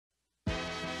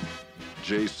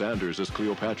Jay Sanders as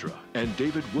Cleopatra and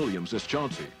David Williams as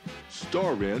Chauncey.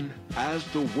 Star in As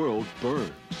the World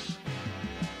Burns.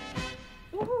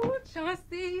 Ooh,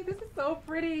 Chauncey, this is so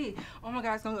pretty. Oh my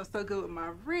God, it's gonna look so good with my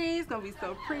ring. It's gonna be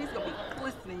so pretty. It's gonna be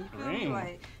glistening. You feel me?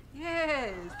 Like,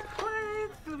 yes.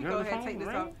 What? Let me go ahead and take this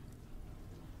off.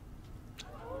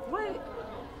 What?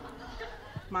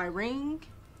 My ring?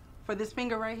 For this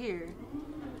finger right here?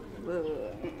 Let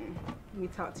me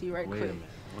talk to you right quick. Wait a minute.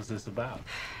 What's this about?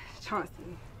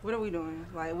 Chauncey, what are we doing?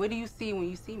 Like, what do you see when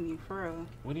you see me, for real?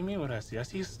 What do you mean what I see? I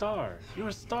see a star. You're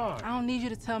a star. I don't need you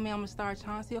to tell me I'm a star,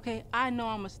 Chauncey, okay? I know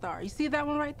I'm a star. You see that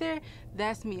one right there?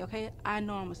 That's me, okay? I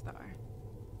know I'm a star.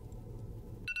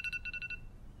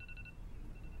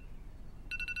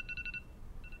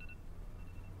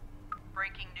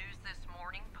 Breaking news this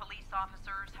morning, police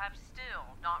officers have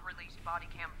still not released body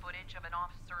cam footage of an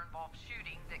officer-involved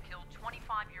shooting that killed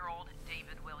 25-year-old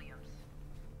David Williams.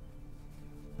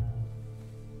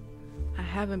 I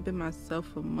haven't been myself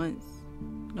for months.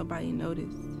 Nobody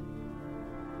noticed.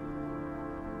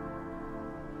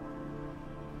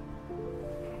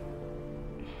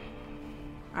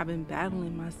 I've been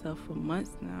battling myself for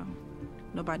months now.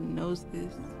 Nobody knows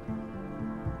this.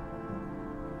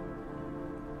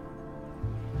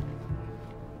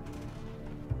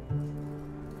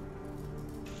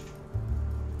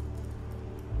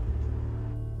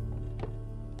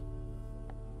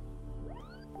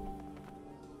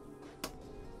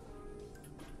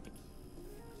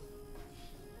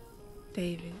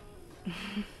 David.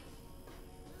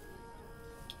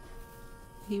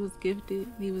 He was gifted,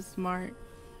 he was smart.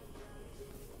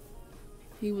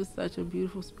 He was such a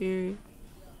beautiful spirit.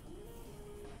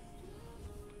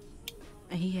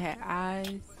 And he had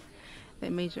eyes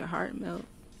that made your heart melt.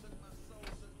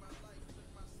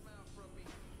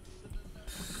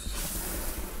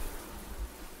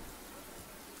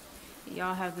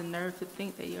 Y'all have the nerve to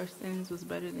think that your sins was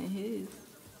better than his.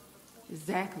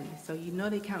 Exactly. So you know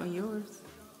they counting yours.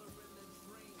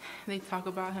 They talk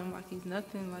about him like he's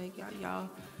nothing. Like y'all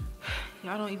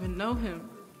don't even know him.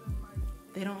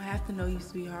 They don't have to know you,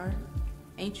 sweetheart.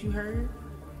 Ain't you heard?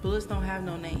 Bullets don't have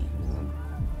no names.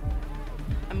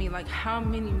 I mean, like, how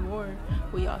many more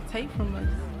will y'all take from us?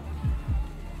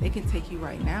 They can take you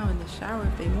right now in the shower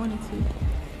if they wanted to.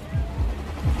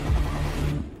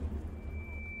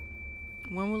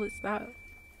 When will it stop?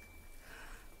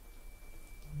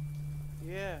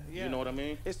 Yeah. You know what I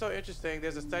mean? It's so interesting.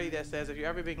 There's a study that says if you're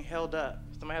ever being held up,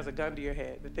 somebody has a gun to your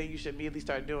head, the thing you should immediately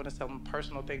start doing is tell them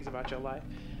personal things about your life.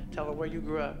 Tell them where you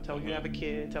grew up. Tell them you have a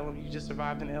kid. Tell them you just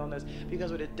survived an illness.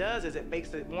 Because what it does is it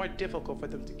makes it more difficult for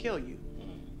them to kill you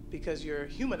because you're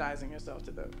humanizing yourself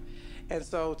to them. And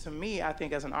so to me, I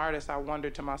think as an artist, I wonder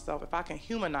to myself, if I can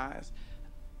humanize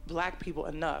Black people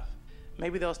enough,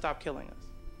 maybe they'll stop killing us.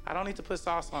 I don't need to put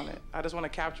sauce on it. I just want to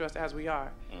capture us as we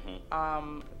are.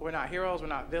 We're not heroes, we're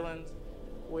not villains,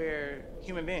 we're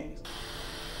human beings.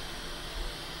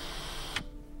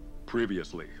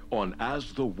 Previously on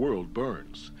As the World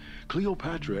Burns,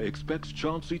 Cleopatra expects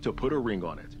Chauncey to put a ring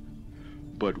on it.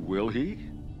 But will he?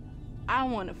 I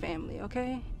want a family,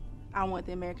 okay? I want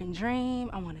the American dream.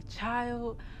 I want a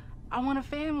child. I want a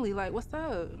family. Like, what's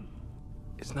up?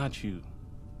 It's not you.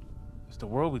 It's the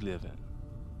world we live in.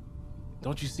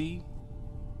 Don't you see?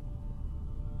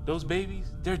 Those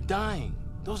babies, they're dying.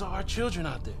 Those are our children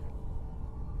out there.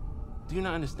 Do you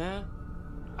not understand?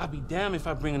 I'd be damned if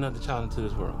I bring another child into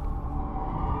this world.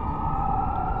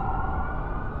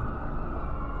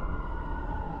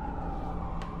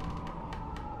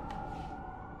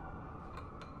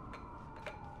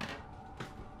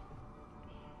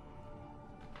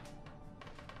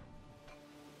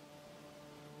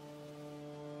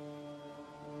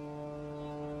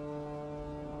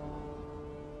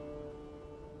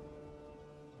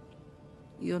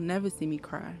 You'll never see me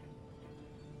cry.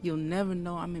 You'll never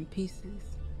know I'm in pieces.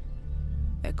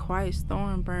 That quiet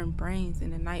storm burned brains in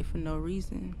the night for no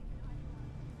reason.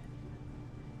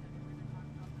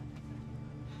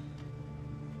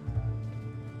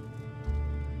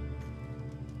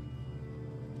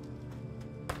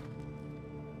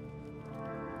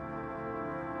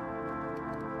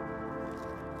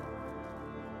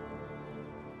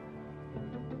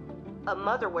 A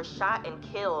mother was shot and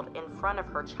killed in front of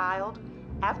her child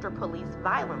after police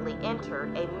violently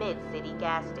entered a mid-city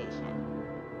gas station.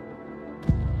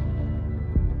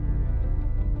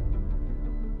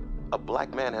 A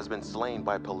Black man has been slain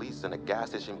by police in a gas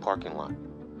station parking lot.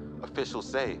 Officials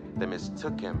say they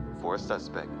mistook him for a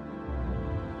suspect.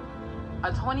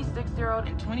 A 26-year-old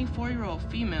and 24-year-old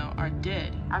female are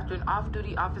dead after an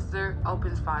off-duty officer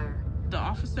opens fire. The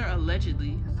officer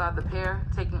allegedly saw the pair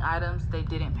taking items they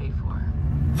didn't pay for.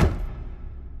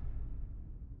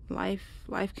 life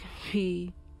can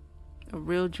be a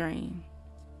real drain.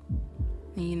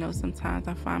 And you know, sometimes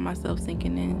I find myself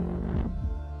sinking in.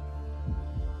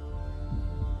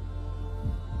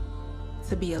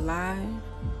 To be alive,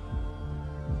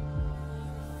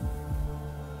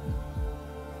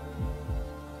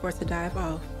 or to dive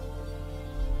off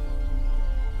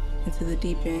into the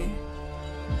deep end.